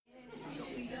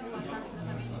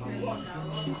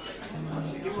Good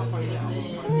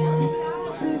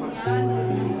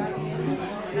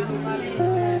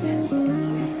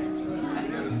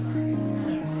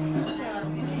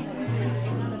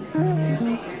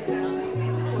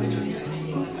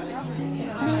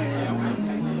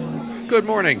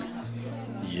morning.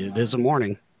 It is a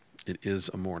morning. It is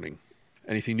a morning.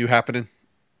 Anything new happening?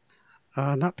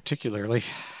 Not particularly.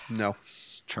 No.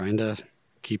 Just trying to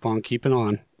keep on keeping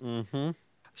on. Mm-hmm.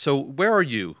 So where are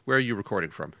you? Where are you recording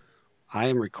from? I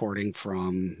am recording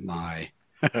from my,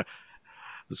 this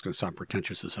is going to sound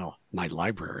pretentious as hell, my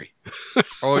library.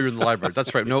 Oh, you're in the library.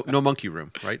 That's right. No monkey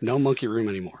room, right? No monkey room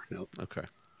anymore. Nope. Okay.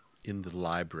 In the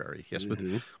library. Yes,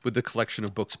 Mm-hmm. with the collection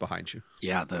of books behind you.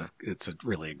 Yeah, it's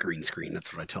really a green screen.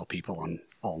 That's what I tell people on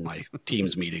all my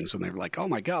Teams meetings, and they're like, "Oh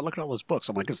my God, look at all those books."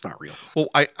 I'm like, "It's not real." Well,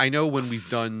 I know when we've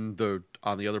done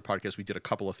on the other podcast, we did a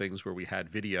couple of things where we had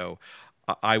video.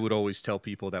 I would always tell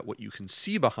people that what you can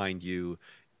see behind you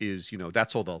is,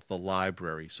 that's all the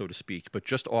library, so to speak. But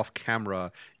just off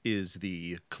camera is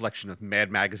the collection of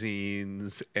Mad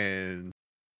magazines and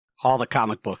All the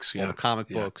comic books, all the comic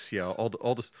books,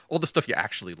 all the stuff you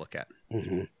actually look at.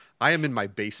 Mm-hmm. I am in my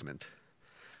basement,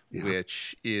 Yeah.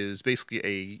 which is basically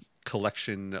a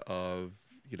collection of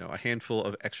a handful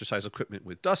of exercise equipment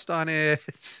with dust on it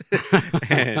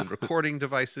and recording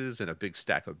devices and a big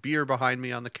stack of beer behind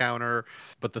me on the counter.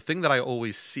 But the thing that I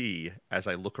always see as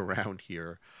I look around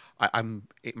here, I'm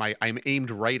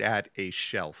aimed right at a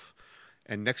shelf,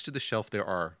 and next to the shelf there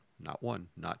are not one,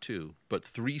 not two, but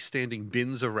 3 standing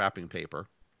bins of wrapping paper.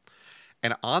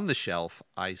 And on the shelf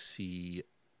I see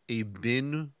a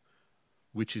bin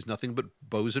which is nothing but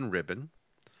bows and ribbon,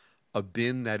 a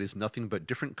bin that is nothing but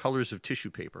different colors of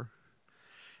tissue paper,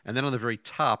 and then on the very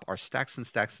top are stacks and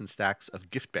stacks and stacks of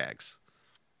gift bags.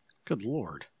 Good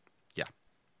Lord. Yeah.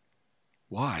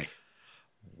 Why?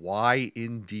 Why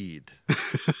indeed?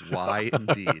 Why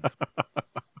indeed?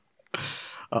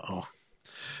 Uh-oh.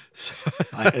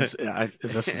 Is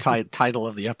this the title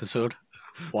of the episode?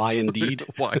 Why indeed?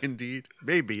 Why indeed?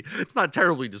 Maybe. It's not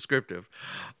terribly descriptive.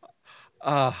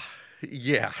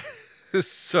 Yeah.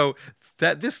 So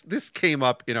that this came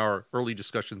up in our early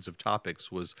discussions of topics.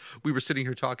 Was we were sitting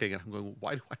here talking and I'm going,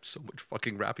 why do I have so much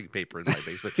fucking wrapping paper in my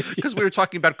basement? Because we were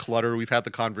talking about clutter. We've had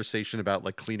the conversation about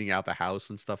like cleaning out the house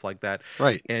and stuff like that.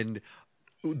 Right. And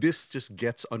this just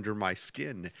gets under my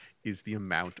skin, is the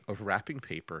amount of wrapping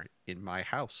paper in my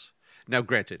house. Now,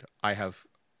 granted, I have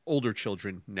older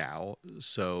children now,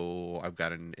 so I've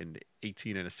got an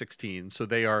 18 and a 16. So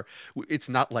it's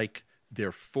not like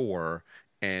they're 4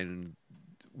 and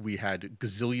we had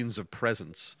gazillions of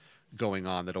presents going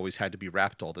on that always had to be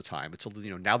wrapped all the time. It's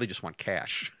now they just want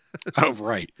cash. Oh,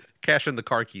 right. Cash and the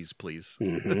car keys, please.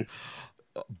 Mm-hmm.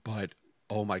 But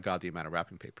oh my God, the amount of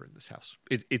wrapping paper in this house.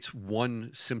 It's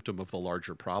one symptom of the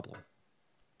larger problem.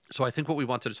 So I think what we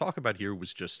wanted to talk about here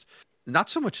was just not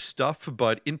so much stuff,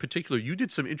 but in particular, you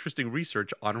did some interesting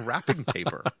research on wrapping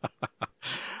paper.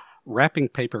 Wrapping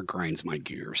paper grinds my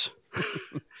gears.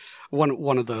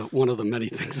 One of the many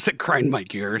things that grind my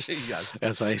gears. Yes.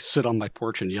 As I sit on my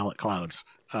porch and yell at clouds.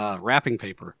 Wrapping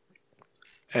paper.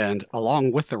 And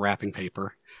along with the wrapping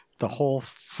paper, the whole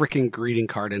freaking greeting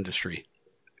card industry.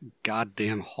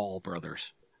 Goddamn Hall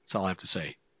Brothers. That's all I have to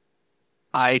say.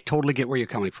 I totally get where you're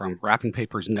coming from. Wrapping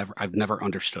paper I've never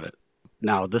understood it.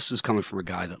 Now, this is coming from a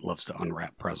guy that loves to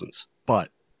unwrap presents. But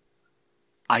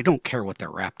I don't care what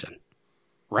they're wrapped in.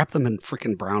 Wrap them in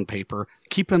freaking brown paper.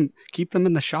 Keep them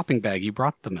in the shopping bag you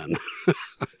brought them in.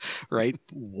 Right?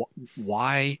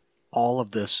 Why all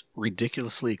of this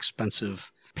ridiculously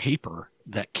expensive paper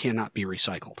that cannot be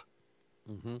recycled?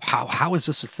 Mm-hmm. How is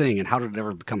this a thing, and how did it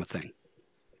ever become a thing?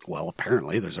 Well,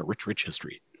 apparently there's a rich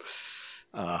history.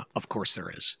 Of course there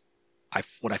is.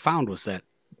 What I found was that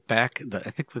I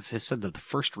think they said that the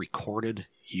first recorded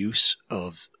use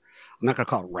of, I'm not going to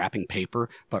call it wrapping paper,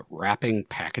 but wrapping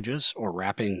packages or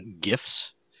wrapping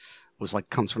gifts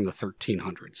comes from the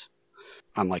 1300s.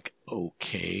 I'm like,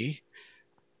 okay.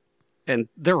 And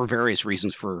there were various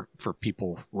reasons for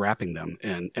people wrapping them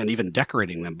and even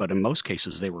decorating them, but in most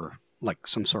cases they were like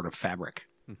some sort of fabric.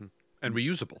 Mm-hmm. And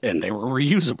reusable. And they were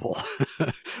reusable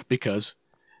because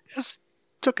it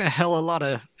took a hell of a lot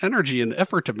of energy and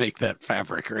effort to make that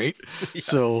fabric, right? Yes.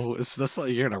 So that's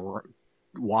like you're going to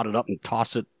wad it up and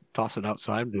toss it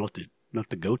outside and let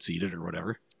the goats eat it or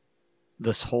whatever.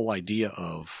 This whole idea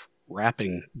of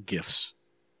wrapping gifts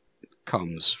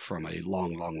comes from a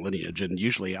long, long lineage, and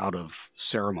usually out of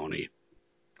ceremony.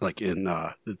 Like in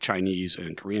the Chinese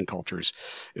and Korean cultures,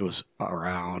 it was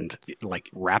around like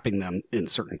wrapping them in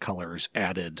certain colors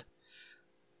added,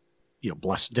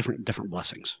 different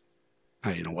blessings.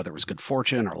 whether it was good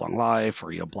fortune or long life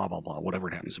or, blah, blah, blah, whatever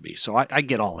it happens to be. So I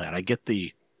get all that. I get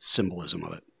the symbolism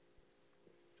of it.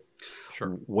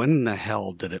 Sure. When the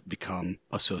hell did it become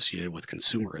associated with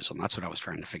consumerism? That's what I was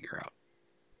trying to figure out.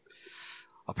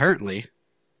 Apparently,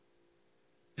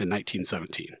 in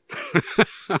 1917,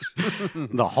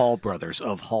 the Hall brothers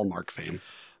of Hallmark fame.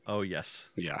 Oh yes.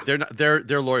 Yeah.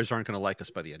 Their lawyers aren't going to like us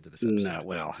by the end of this episode. No,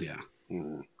 well, yeah.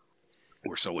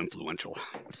 We're so influential.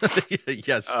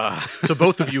 Yes. So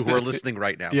both of you who are listening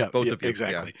right now. Yeah, both of you.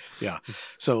 Exactly. Yeah.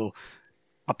 So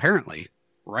apparently,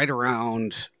 right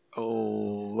around,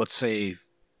 let's say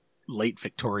late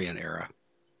Victorian era,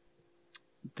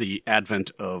 the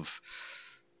advent of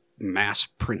mass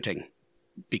printing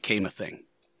became a thing.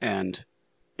 And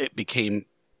it became,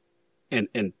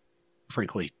 and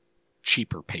frankly,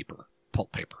 cheaper paper,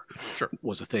 pulp paper, Sure.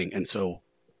 was a thing. And so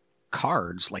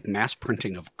cards, like mass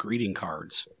printing of greeting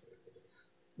cards,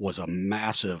 was a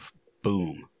massive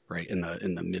boom, right, in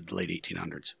the mid-late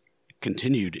 1800s.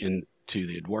 Continued into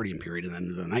the Edwardian period and then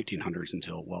into the 1900s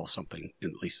until, well, something,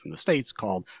 at least in the States,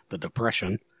 called the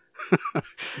Depression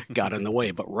got in the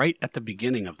way. But right at the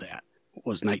beginning of that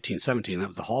was 1917. That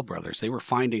was the Hall brothers. They were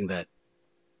finding that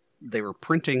they were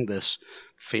printing this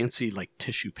fancy, like,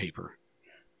 tissue paper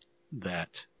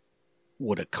that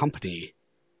would accompany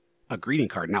a greeting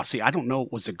card. Now, see, I don't know,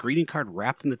 was the greeting card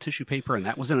wrapped in the tissue paper and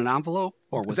that was in an envelope?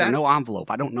 Or was there no envelope?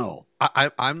 I don't know.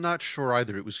 I'm not sure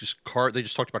either. It was just They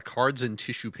just talked about cards and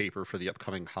tissue paper for the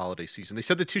upcoming holiday season. They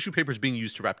said the tissue paper is being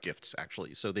used to wrap gifts,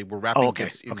 actually. So they were wrapping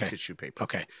gifts in tissue paper.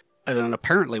 Okay. And then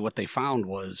apparently what they found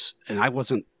was, and I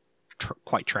wasn't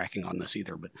quite tracking on this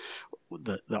either, but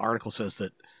the article says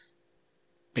that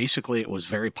basically it was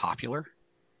very popular.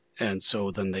 And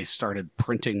so then they started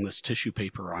printing this tissue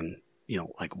paper on,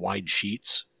 like wide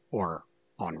sheets or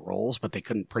on rolls, but they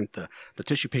couldn't print the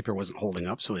tissue paper wasn't holding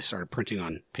up. So they started printing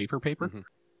on paper. Mm-hmm.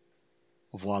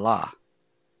 Voila.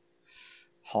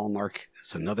 Hallmark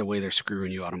is another way they're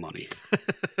screwing you out of money.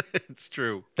 It's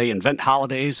true. They invent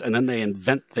holidays and then they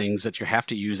invent things that you have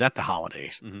to use at the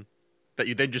holidays. Mm-hmm. That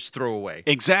you then just throw away.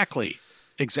 Exactly.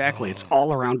 Oh. It's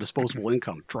all around disposable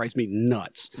income. It drives me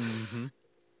nuts. Mm-hmm.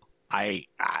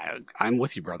 I'm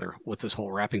with you, brother, with this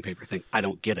whole wrapping paper thing. I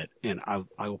don't get it. And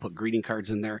I will put greeting cards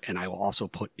in there, and I will also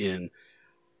put in,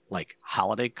 like,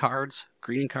 holiday cards,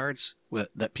 greeting cards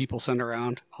that people send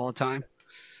around all the time.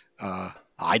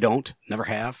 I don't, never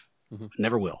have,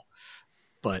 never will.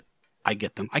 But I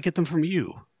get them. I get them from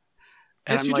you.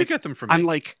 And yes, you do get them from me. I'm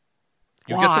like,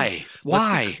 why?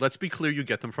 Why? Let's be clear, you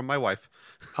get them from my wife.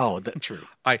 Oh, that's true.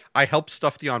 I help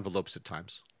stuff the envelopes at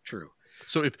times. True.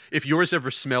 So if yours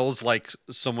ever smells like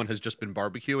someone has just been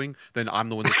barbecuing, then I'm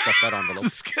the one that stuffed that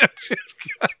envelope.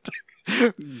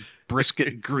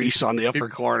 Brisket grease on the upper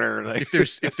corner.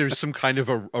 If there's some kind of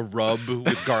a rub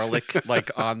with garlic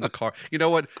like on the card, you know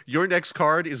what? Your next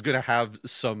card is going to have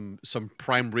some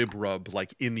prime rib rub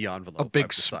like in the envelope. A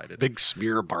big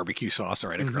smear of barbecue sauce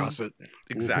right across it.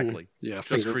 Exactly. Mm-hmm. Yeah,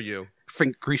 just for you.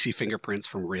 Greasy fingerprints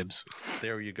from ribs.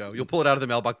 There you go. You'll pull it out of the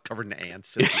mailbox covered in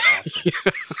ants. It'll be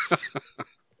awesome.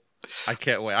 I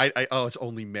can't wait. It's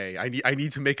only May. I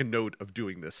need to make a note of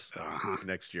doing this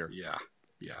next year. Yeah.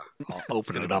 I'll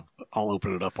open it up. I'll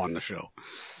open it up on the show.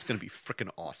 It's going to be freaking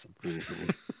awesome. Mm-hmm.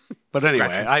 But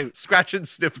anyway, scratch and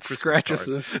sniff.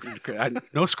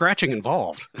 No scratching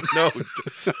involved. No,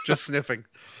 just sniffing.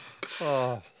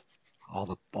 Oh, all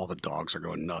the dogs are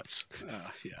going nuts.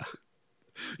 Yeah.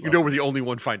 You know we're the only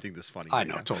one finding this funny. I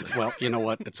know, totally. Well, you know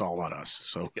what? It's all about us.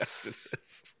 So yes, it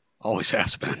is. Always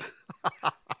has been.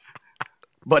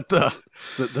 But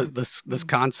this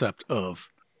concept of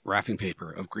wrapping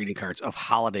paper, of greeting cards, of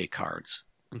holiday cards.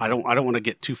 Mm-hmm. I don't want to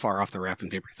get too far off the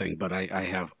wrapping paper thing, but I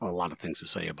have a lot of things to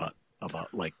say about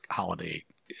like holiday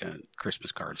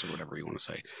Christmas cards or whatever you want to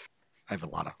say. I have a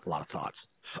lot of thoughts.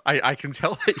 I can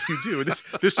tell that you do.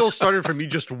 This all started from me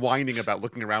just whining about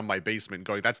looking around my basement,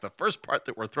 going, "That's the first part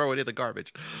that we're throwing in the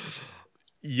garbage."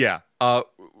 Yeah. Are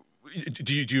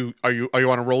you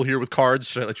on a roll here with cards?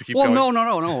 Should I let you keep going?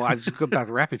 No. I just go back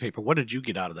to wrapping paper. What did you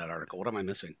get out of that article? What am I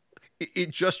missing?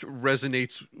 It just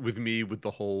resonates with me with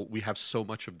the whole, we have so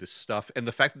much of this stuff. And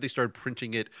the fact that they started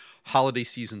printing it holiday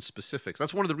season specifics.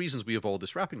 That's one of the reasons we have all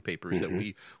this wrapping paper is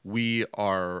that we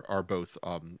are both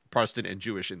Protestant and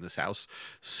Jewish in this house.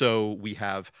 So we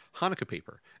have Hanukkah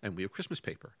paper and we have Christmas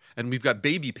paper. And we've got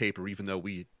baby paper, even though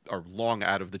we are long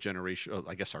out of the generation.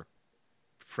 I guess our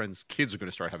friends' kids are going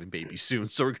to start having babies soon,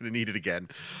 so we're going to need it again.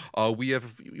 We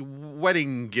have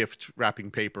wedding gift wrapping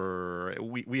paper.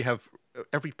 We have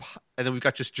and then we've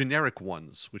got just generic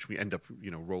ones, which we end up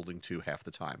rolling to half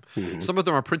the time. Mm-hmm. Some of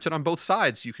them are printed on both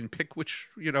sides. You can pick which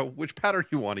pattern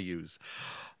you want to use.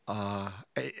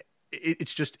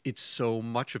 It's so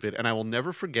much of it, and I will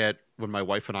never forget when my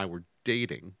wife and I were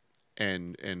dating,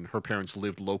 and her parents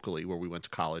lived locally where we went to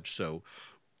college. So,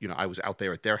 I was out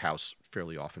there at their house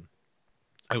fairly often.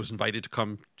 I was invited to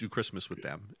come do Christmas with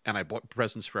them, and I bought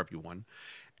presents for everyone.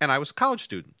 And I was a college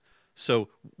student. So,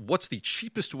 what's the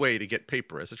cheapest way to get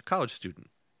paper as a college student?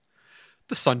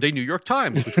 The Sunday New York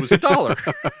Times, which was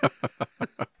 $1.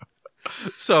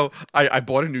 So, I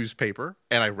bought a newspaper,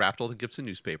 and I wrapped all the gifts in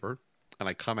newspaper, and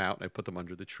I come out and I put them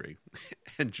under the tree.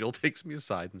 And Jill takes me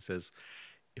aside and says,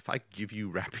 "If I give you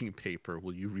wrapping paper,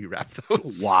 will you rewrap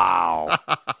those?" Wow.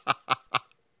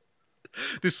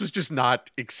 This was just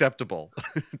not acceptable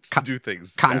to do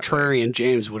things. Contrarian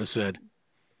James would have said,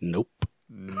 nope.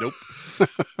 Nope.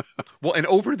 Well, and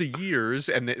over the years,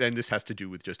 and this has to do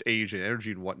with just age and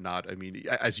energy and whatnot. I mean,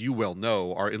 as you well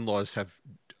know, our in-laws have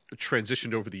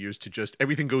transitioned over the years to just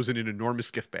everything goes in an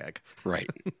enormous gift bag. Right.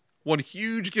 One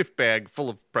huge gift bag full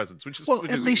of presents, which is well,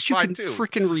 at least you can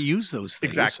freaking reuse those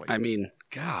things. Exactly. I mean,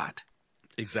 God.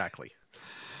 Exactly.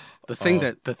 The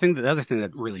other thing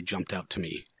that really jumped out to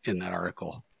me in that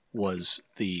article was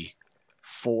the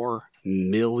 4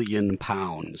 million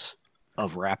pounds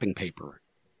of wrapping paper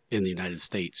in the United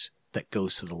States that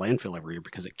goes to the landfill every year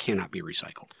because it cannot be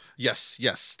recycled. Yes.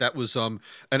 That was an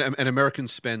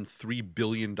Americans spend $3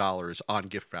 billion on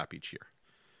gift wrap each year.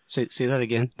 Say that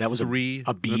again. That was a B?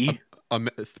 A B.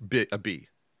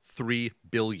 $3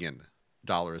 billion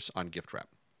on gift wrap.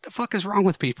 The fuck is wrong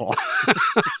with people?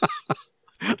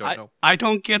 I don't know. I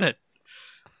don't get it.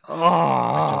 Oh.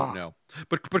 I don't know.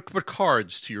 But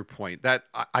cards, to your point, that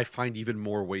I find even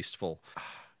more wasteful.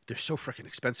 They're so freaking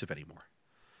expensive anymore.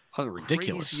 Oh,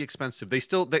 ridiculous. Crazy expensive.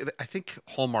 I think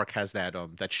Hallmark has that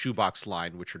shoebox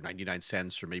line, which are 99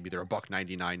 cents, or maybe they're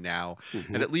 $1.99 now.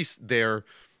 Mm-hmm. And at least they're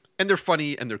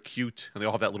funny and they're cute, and they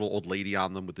all have that little old lady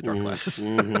on them with the dark glasses.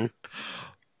 Mm-hmm.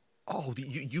 Oh,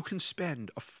 you can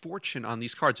spend a fortune on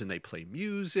these cards, and they play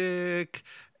music,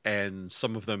 and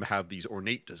some of them have these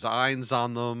ornate designs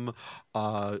on them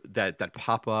that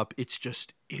pop up.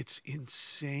 It's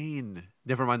insane.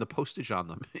 Never mind the postage on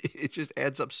them. It just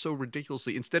adds up so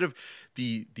ridiculously. Instead of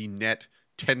the net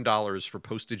 $10 for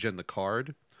postage and the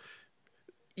card,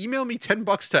 email me $10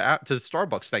 to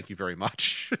Starbucks. Thank you very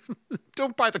much.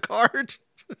 Don't buy the card.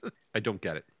 I don't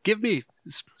get it.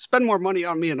 Spend more money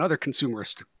on me and other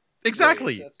consumerist.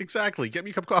 Exactly. Get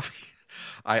me a cup of coffee.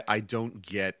 I don't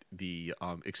get the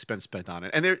expense spent on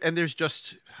it, and there's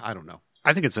just, I don't know.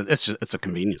 I think it's a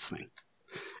convenience thing.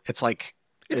 It's like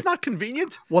it's not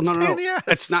convenient. Well, no.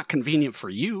 It's not convenient for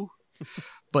you,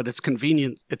 but it's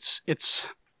convenient.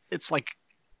 It's like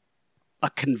a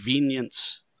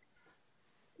convenience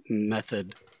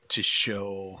method to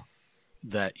show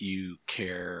that you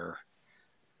care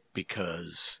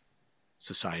because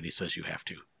society says you have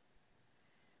to.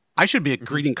 I should be a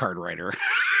greeting card writer.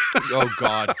 Oh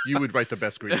God, you would write the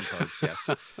best greeting cards. Yes.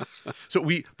 So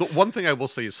the one thing I will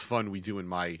say is fun we do in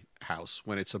my house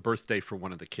when it's a birthday for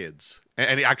one of the kids,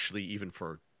 and actually even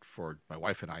for my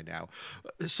wife and I now,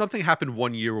 something happened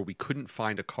one year where we couldn't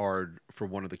find a card for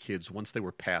one of the kids once they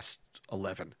were past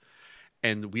 11.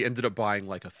 And we ended up buying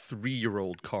like a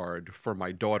 3-year-old card for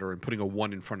my daughter and putting a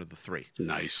 1 in front of the 3.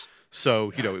 Nice.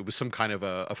 So, it was some kind of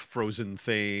a Frozen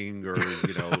thing or,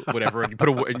 whatever.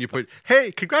 And you put,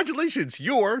 hey, congratulations,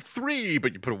 you're 3,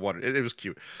 but you put a 1. It was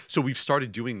cute. So we've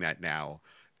started doing that now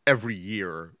every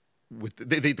year.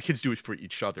 The kids do it for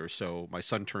each other. So my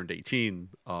son turned 18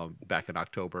 back in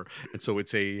October. And so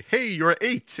it's hey, you're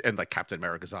 8. And like Captain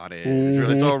America's on it.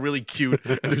 It's all really cute.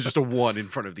 And there's just a 1 in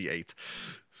front of the 8.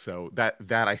 So that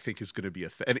I think is going to be a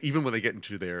thing. And even when they get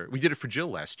into we did it for Jill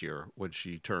last year when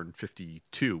she turned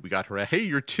 52. We got her hey,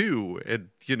 you're 2. And,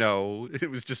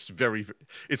 it was just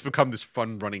it's become this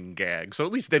fun running gag. So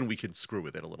at least then we can screw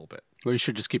with it a little bit. Well, you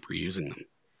should just keep reusing them.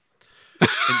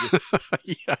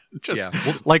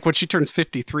 Like when she turns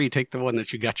 53, take the one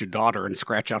that you got your daughter and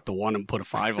scratch out the 1 and put a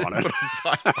 5 on it. Put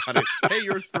a 5 on it. Hey,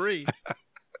 you're 3.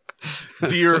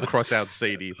 Dear, cross out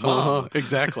Sadie. Mom.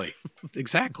 Exactly.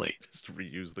 Just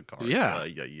reuse the cards. Yeah.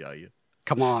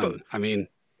 Come on. I mean,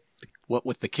 what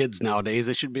with the kids nowadays,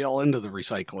 they should be all into the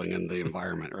recycling and the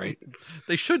environment, right?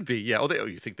 They should be. Yeah.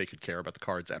 You think they could care about the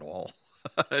cards at all?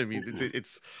 I mean,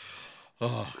 it's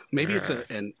maybe it's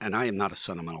and I am not a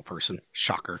sentimental person.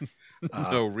 Shocker.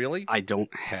 No, really? I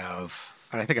don't have,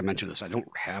 and I think I mentioned this, I don't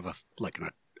have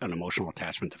an emotional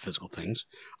attachment to physical things.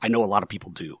 I know a lot of people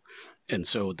do. And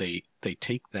so they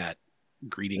take that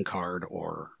greeting card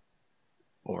or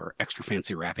extra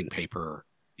fancy wrapping paper,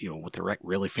 with the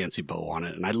really fancy bow on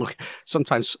it. And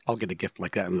sometimes I'll get a gift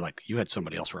like that and be like, you had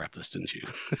somebody else wrap this, didn't you?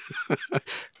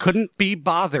 Couldn't be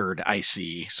bothered, I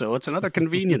see. So it's another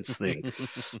convenience thing.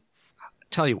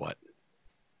 Tell you what,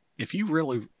 if you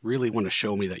really, really want to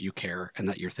show me that you care and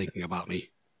that you're thinking about me,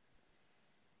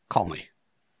 call me.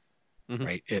 Mm-hmm.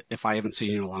 Right? If I haven't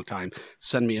seen you in a long time,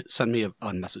 send me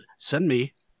a message. Send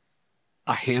me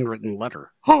a handwritten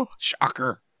letter. Oh,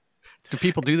 shocker. Do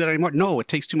people do that anymore? No, it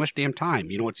takes too much damn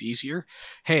time. You know what's easier?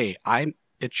 Hey,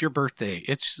 it's your birthday.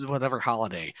 It's whatever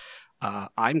holiday.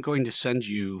 I'm going to send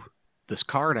you this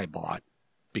card I bought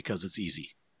because it's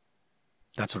easy.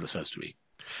 That's what it says to me.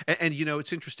 And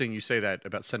it's interesting you say that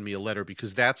about send me a letter,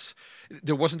 because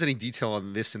there wasn't any detail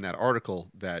on this in that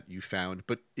article that you found,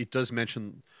 but it does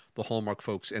mention the Hallmark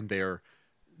folks and their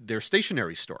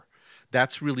stationery store.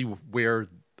 That's really where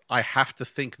I have to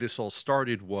think this all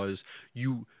started.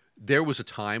 There was a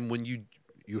time when you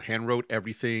handwrote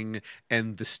everything,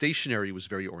 and the stationery was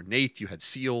very ornate. You had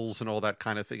seals and all that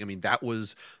kind of thing. I mean, that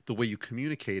was the way you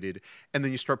communicated. And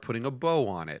then you start putting a bow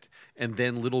on it. And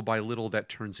then little by little, that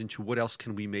turns into what else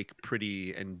can we make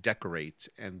pretty and decorate?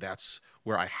 And that's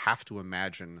where I have to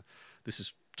imagine, this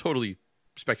is totally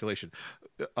speculation,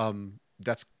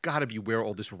 that's got to be where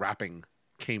all this wrapping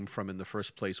came from in the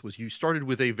first place. Was you started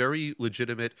with a very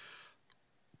legitimate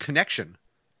connection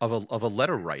of a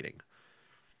letter writing.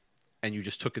 And you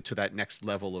just took it to that next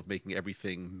level of making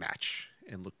everything match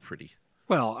and look pretty.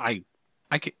 Well, I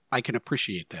can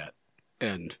appreciate that,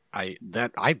 and I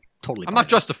totally. I'm not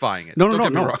justifying it. No.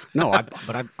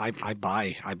 But I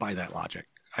buy that logic.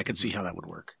 I can see how that would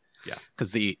work. Yeah,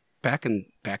 because back in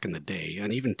the day,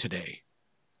 and even today,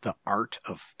 the art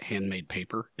of handmade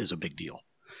paper is a big deal,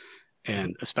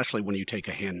 and especially when you take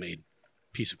a handmade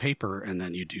piece of paper and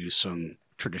then you do some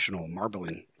traditional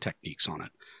marbling techniques on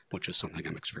it, which is something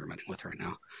I'm experimenting with right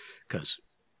now because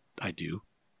I do.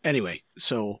 Anyway,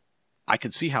 so I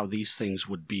could see how these things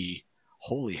would be,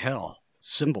 holy hell,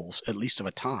 symbols, at least of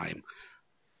a time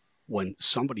when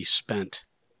somebody spent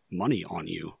money on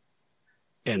you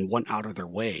and went out of their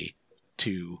way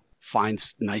to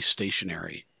find nice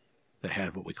stationery that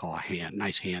had what we call a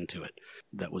nice hand to it,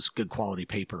 that was good quality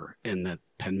paper, and that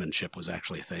penmanship was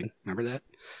actually a thing. Remember that?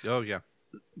 Oh, yeah.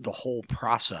 The whole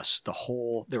process,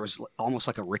 there was almost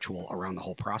like a ritual around the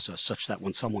whole process, such that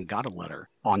when someone got a letter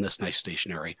on this nice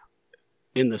stationery,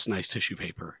 in this nice tissue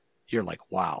paper, you're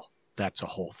like, wow, that's a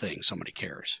whole thing. Somebody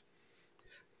cares.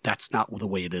 That's not the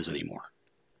way it is anymore.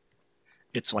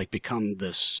 It's like become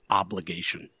this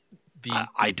obligation.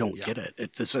 I don't get it.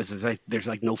 It's like, there's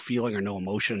like no feeling or no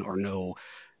emotion or no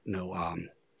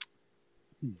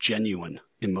genuine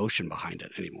emotion behind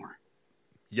it anymore.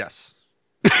 Yes.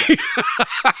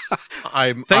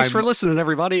 Thanks for listening,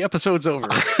 everybody. Episode's over.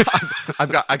 I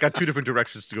got two different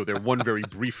directions to go there. One, very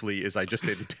briefly, is I just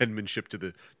added penmanship to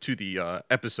the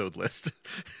episode list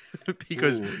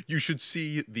because you should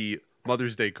see the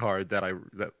Mother's Day card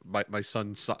that my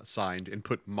son signed and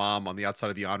put "Mom" on the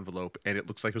outside of the envelope, and it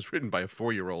looks like it was written by a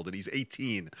 4-year-old, and he's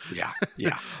 18. Yeah.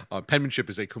 Penmanship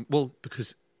is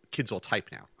because kids all type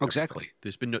now. Exactly.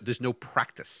 There's no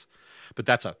practice, but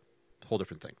that's a whole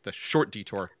different thing. The short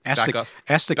detour. Ask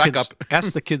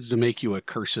the kids to make you a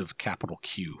cursive capital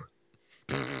Q.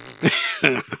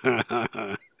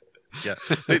 Yeah,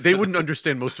 they wouldn't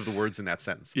understand most of the words in that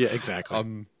sentence. Yeah, exactly.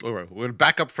 All right, we're gonna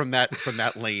back up from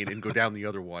that lane and go down the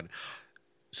other one.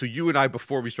 So you and I,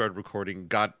 before we started recording,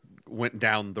 went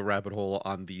down the rabbit hole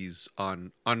on these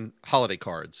on holiday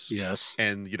cards. Yes,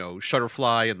 and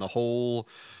Shutterfly and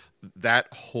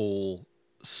that whole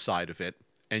side of it.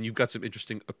 And you've got some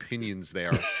interesting opinions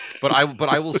there, but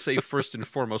I will say first and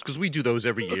foremost, because we do those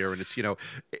every year, and it's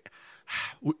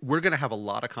we're going to have a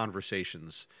lot of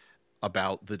conversations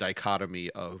about the dichotomy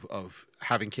of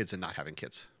having kids and not having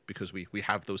kids, because we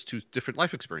have those two different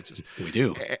life experiences. We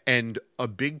do, and a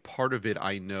big part of it,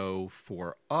 I know,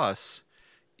 for us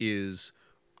is,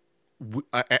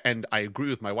 and I agree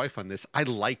with my wife on this, I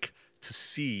like to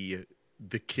see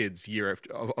the kids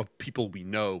of people we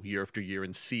know year after year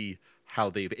and see how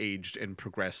they've aged and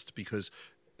progressed, because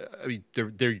I mean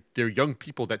they're young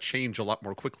people that change a lot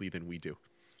more quickly than we do.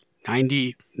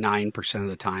 99% of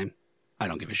the time, I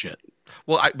don't give a shit.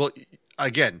 Well,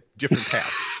 again, different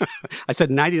path. I said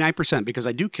 99% because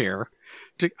I do care.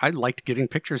 I liked getting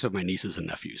pictures of my nieces and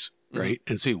nephews, right?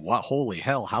 Mm-hmm. And see, what? Holy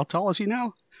hell, how tall is he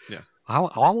now? Yeah. How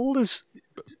old is?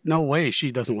 No way,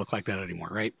 she doesn't look like that anymore,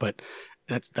 right? But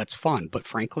that's fun. But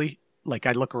frankly, like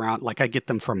I look around, like I get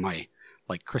them from my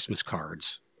Christmas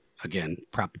cards. Again,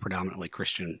 predominantly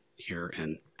Christian here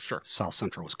in South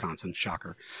Central Wisconsin.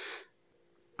 Shocker.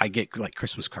 I get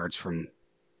Christmas cards from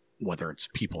whether it's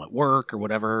people at work or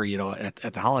whatever,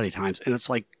 at the holiday times, and it's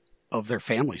like of their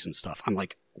families and stuff. I'm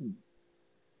like,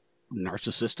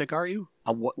 narcissistic, are you?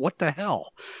 What the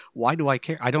hell? Why do I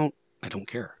care? I don't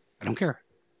care. I don't care.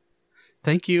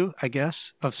 Thank you, I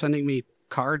guess, of sending me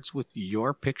cards with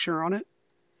your picture on it.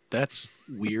 That's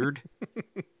weird.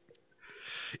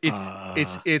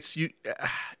 It's you.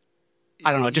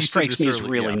 I don't know. It just strikes me as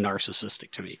earlier, really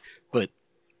narcissistic to me, but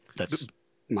that's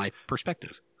my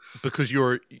perspective. Because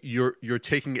you're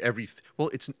taking well,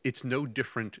 it's no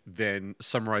different than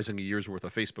summarizing a year's worth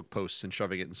of Facebook posts and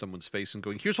shoving it in someone's face and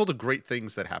going, here's all the great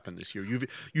things that happened this year.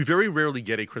 You very rarely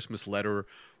get a Christmas letter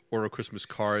or a Christmas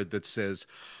card that says,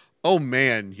 oh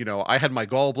man, I had my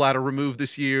gallbladder removed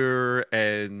this year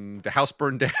and the house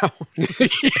burned down.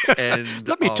 And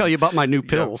let me tell you about my new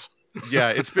pills. Yeah,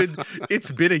 it's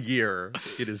been a year.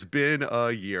 It has been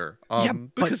a year.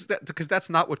 Because that's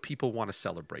not what people want to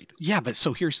celebrate. Yeah, but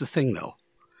so here's the thing though.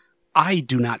 I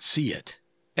do not see it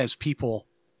as people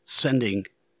sending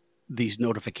these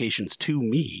notifications to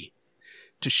me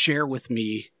to share with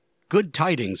me good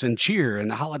tidings and cheer in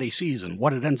the holiday season.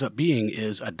 What it ends up being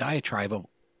is a diatribe of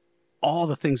all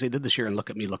the things they did this year and look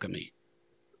at me.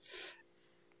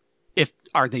 Is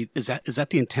that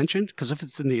the intention? Because if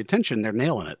it's in the intention, they're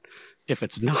nailing it. If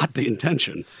it's not the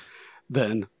intention,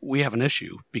 then we have an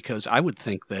issue, because I would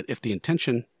think that if the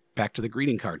intention, back to the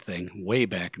greeting card thing, way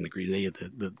back in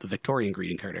the Victorian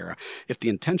greeting card era, if the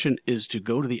intention is to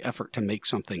go to the effort to make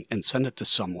something and send it to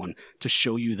someone to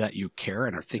show you that you care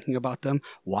and are thinking about them,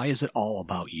 why is it all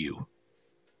about you?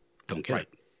 Don't get it.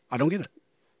 I don't get it.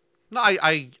 No,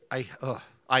 I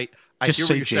just hear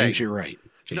say, what you're James, saying. you're right.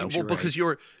 James, you're because right.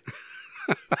 you're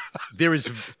there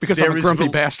is because there I'm a is grumpy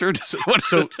bastard. So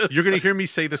you're going to hear me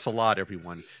say this a lot,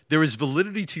 everyone. There is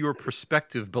validity to your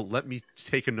perspective, but let me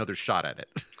take another shot at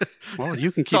it. Well, you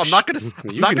can keep. So I'm not going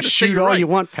to. You can shoot all you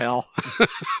want, pal.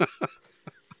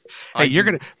 Hey, you're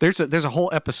gonna. There's a whole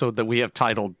episode that we have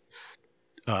titled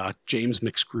James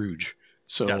McScrooge.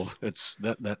 So yes. It's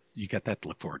that you got that to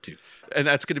look forward to. And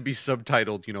that's going to be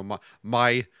subtitled,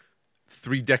 my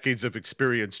 3 decades of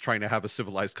experience trying to have a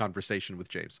civilized conversation with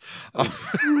James.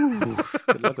 Ooh,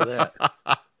 good luck with that.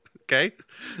 Okay,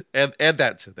 and add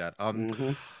that to that.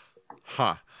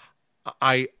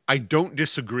 I don't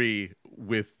disagree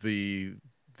with the.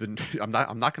 I'm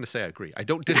not going to say I agree. I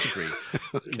don't disagree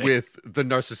with the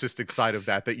narcissistic side of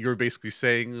that you're basically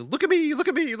saying, look at me, look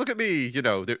at me, look at me.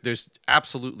 There's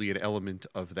absolutely an element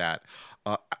of that.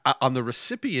 On the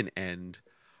recipient end,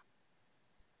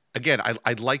 again,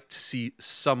 I'd like to see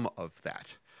some of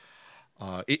that.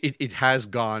 It has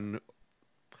gone.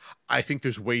 I think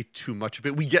there's way too much of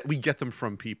it. We get them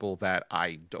from people that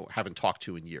I haven't talked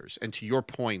to in years. And to your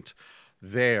point,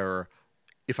 there.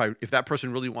 If that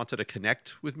person really wanted to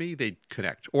connect with me, they'd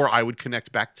connect, or I would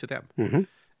connect back to them. Mm-hmm.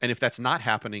 And if that's not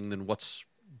happening, then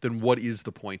what is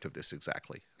the point of this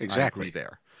exactly? Exactly. I agree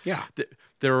there. Yeah.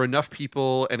 There are enough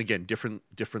people, and again,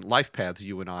 different life paths,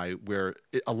 you and I, where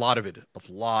a lot of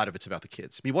it's about the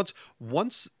kids. I mean,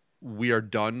 once we are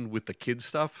done with the kids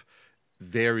stuff,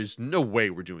 there is no way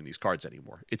we're doing these cards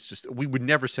anymore. It's just, we would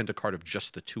never send a card of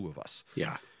just the two of us.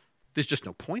 Yeah. There's just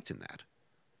no point in that.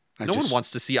 No one wants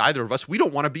to see either of us. We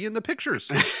don't want to be in the pictures.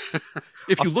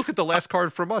 If you look at the last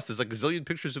card from us, there's like a zillion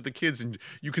pictures of the kids, and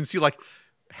you can see like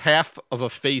half of a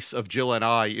face of Jill and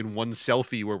I in one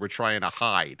selfie where we're trying to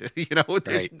hide.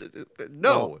 Right.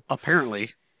 No. Well,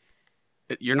 apparently,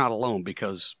 you're not alone,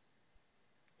 because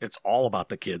it's all about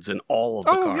the kids and all of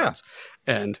the cards.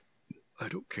 Yeah. And I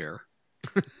don't care.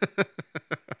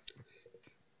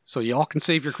 So y'all can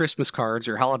save your Christmas cards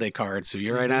or holiday cards. So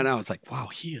you're right now. It's like, wow,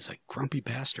 he is a grumpy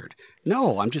bastard.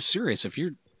 No, I'm just serious.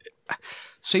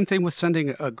 Same thing with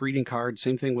sending a greeting card.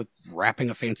 Same thing with wrapping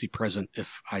a fancy present.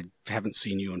 If I haven't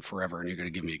seen you in forever and you're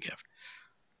going to give me a gift.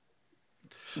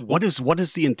 What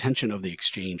is the intention of the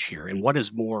exchange here? And what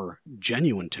is more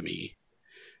genuine to me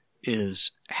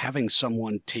is having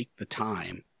someone take the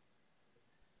time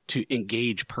to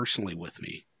engage personally with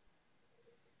me.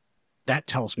 That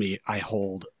tells me I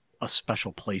hold a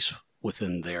special place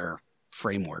within their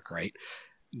framework, right?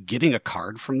 Getting a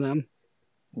card from them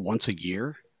once a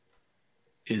year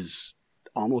is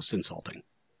almost insulting,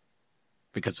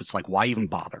 because it's like, why even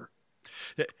bother?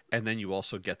 And then you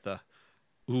also get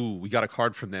we got a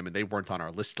card from them and they weren't on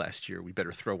our list last year. We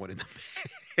better throw one in the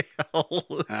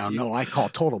mail. No, I call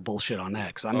total bullshit on that,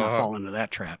 because I'm not falling into that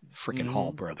trap. Freaking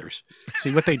Hall Brothers.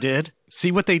 See what they did?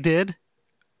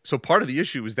 So part of the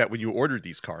issue is that when you ordered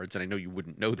these cards, and I know you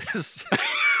wouldn't know this,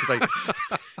 because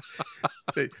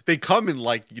they come in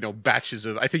like, batches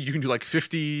of, I think you can do like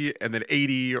 50 and then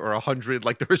 80 or 100.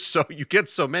 Like you get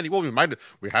so many. Well,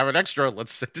 we have an extra.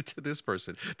 Let's send it to this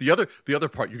person. The other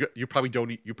part, you probably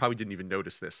didn't even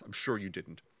notice this. I'm sure you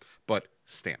didn't, but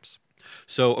stamps.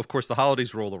 So of course the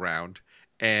holidays roll around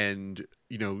and,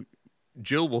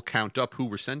 Jill will count up who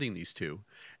we're sending these to.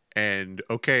 And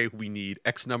okay, we need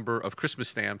X number of Christmas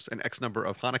stamps and X number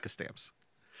of Hanukkah stamps.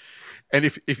 And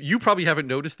if you probably haven't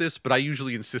noticed this, but I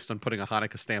usually insist on putting a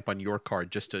Hanukkah stamp on your card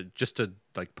just to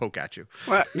like poke at you.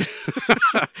 What?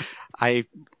 I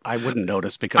wouldn't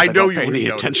notice because I don't pay any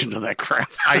attention to that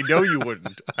crap. I know you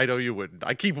wouldn't.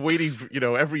 I keep waiting.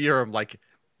 Every year I'm like,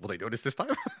 will they notice this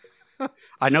time?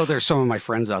 I know there's some of my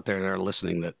friends out there that are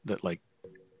listening that like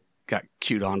got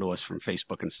queued onto us from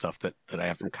Facebook and stuff that I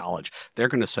have from college. They're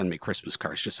going to send me Christmas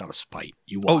cards just out of spite.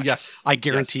 You watch. Oh yes, I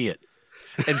guarantee it.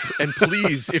 And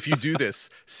please, if you do this,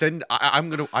 send. I'm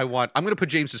gonna put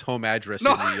James's home address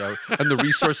in the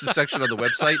resources section on the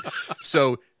website.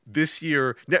 So this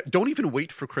year, don't even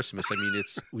wait for Christmas. I mean,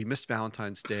 we missed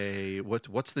Valentine's Day.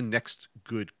 What's the next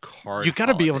good card? You got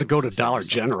to be able to go to Dollar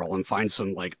General and find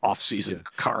some like off-season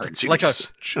cards. Like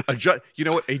just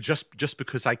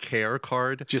because I care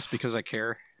card. Just because I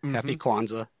care. Mm-hmm. Happy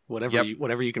Kwanzaa.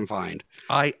 Whatever you can find.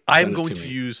 I'm going to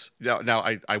use now.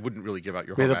 I wouldn't really give out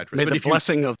your home address. May the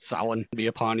blessing of Samhain be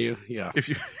upon you. Yeah. If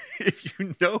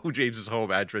you know James's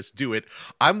home address, do it.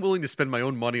 I'm willing to spend my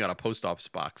own money on a post office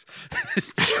box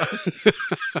just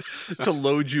to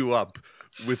load you up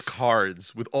with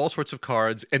cards, with all sorts of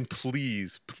cards, and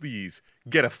please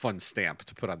get a fun stamp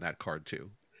to put on that card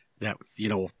too. That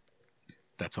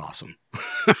that's awesome.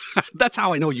 That's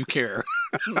how I know you care.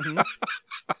 Mm-hmm.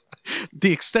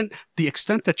 The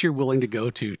extent that you're willing to go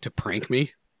to prank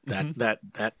me, that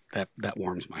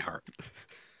warms my heart.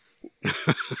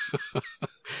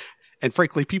 And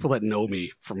frankly, people that know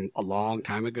me from a long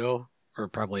time ago are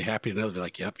probably happy to know. They're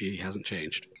like, "Yep, he hasn't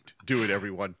changed." Do it,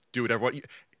 everyone. Do it, everyone.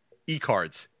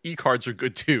 E-cards are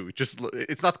good too.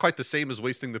 It's not quite the same as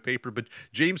wasting the paper, but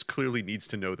James clearly needs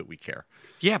to know that we care.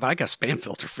 Yeah, but I got a spam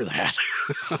filter for that.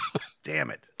 Damn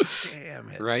it.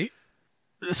 Right?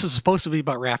 This is supposed to be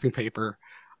about wrapping paper.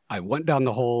 I went down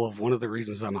the hole of one of the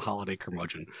reasons I'm a holiday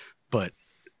curmudgeon, but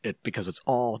because it's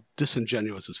all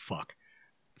disingenuous as fuck.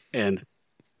 And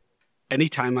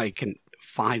anytime I can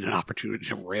find an opportunity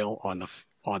to rail on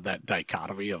that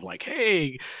dichotomy of like,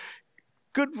 hey,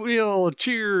 goodwill,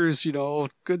 cheers,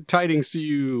 good tidings to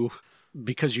you,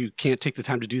 because you can't take the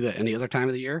time to do that any other time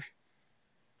of the year.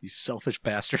 You selfish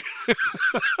bastard.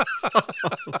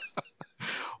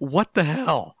 What the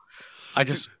hell? I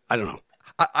don't know.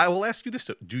 I will ask you this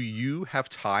though. Do you have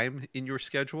time in your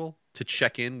schedule to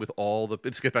check in with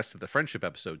let's get back to the friendship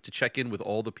episode, to check in with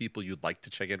all the people you'd like to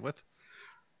check in with?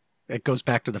 It goes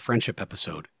back to the friendship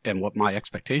episode. And what my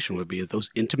expectation would be is those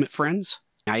intimate friends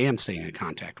I am staying in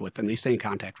contact with, and they stay in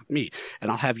contact with me. And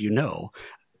I'll have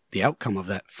the outcome of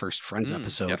that first Friends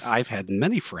episode. Yes. I've had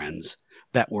many friends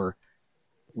that were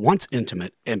once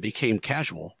intimate and became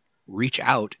casual reach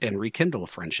out and rekindle a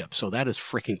friendship. So that is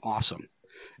freaking awesome.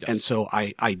 Yes. And so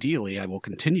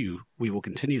we will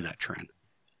continue that trend,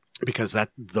 because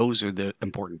those are the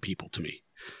important people to me.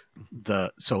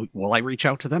 So will I reach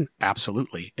out to them?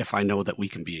 Absolutely. If I know that we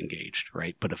can be engaged,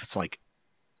 right? But if it's like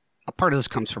a part of this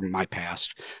comes from my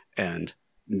past and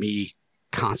me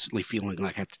constantly feeling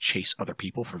like I have to chase other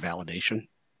people for validation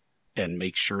and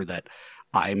make sure that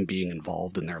I'm being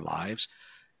involved in their lives,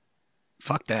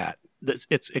 fuck that.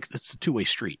 It's a two-way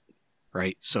street,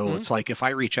 right? So It's like if I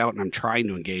reach out and I'm trying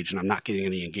to engage and I'm not getting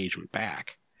any engagement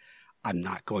back, I'm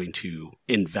not going to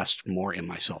invest more in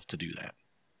myself to do that.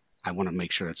 I want to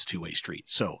make sure it's a two-way street.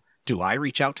 So do I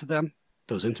reach out to them,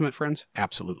 those intimate friends?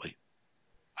 Absolutely.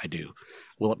 I do.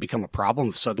 Will it become a problem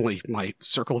if suddenly my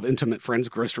circle of intimate friends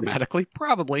grows dramatically?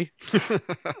 Probably.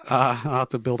 I'll have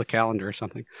to build a calendar or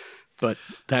something. But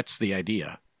that's the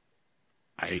idea.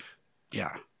 I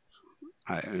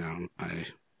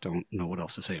don't know what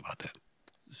else to say about that.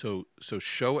 So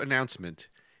show announcement.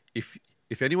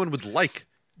 If anyone would like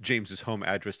James's home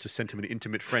address to send him an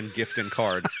intimate friend gift and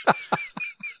card,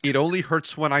 it only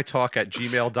hurts when I talk at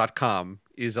gmail.com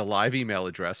is a live email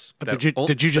address.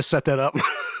 Did you just set that up?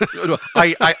 No,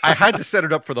 I had to set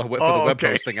it up for the web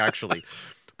hosting actually.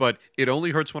 But it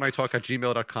only hurts when I talk at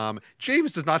gmail.com.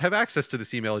 James does not have access to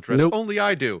this email address. Nope. Only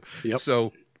I do. Yep.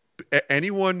 So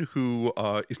anyone who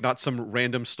is not some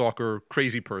random stalker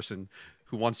crazy person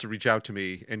who wants to reach out to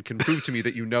me and can prove to me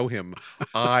that you know him,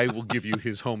 I will give you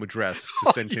his home address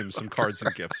to send him some cards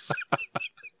and gifts.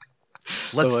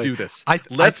 Let's Like, do this. I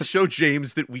Let's show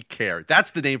James that we care.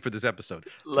 That's the name for this episode.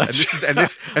 This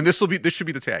should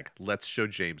be the tag. Let's show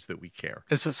James that we care.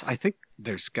 It's just, I think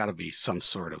there's got to be some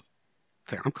sort of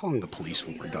thing. I'm calling the police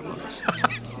when we're done with this.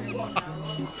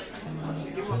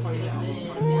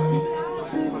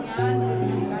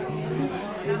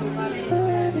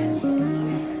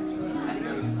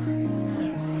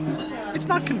 It's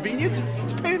not convenient.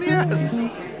 It's a pain in the ass.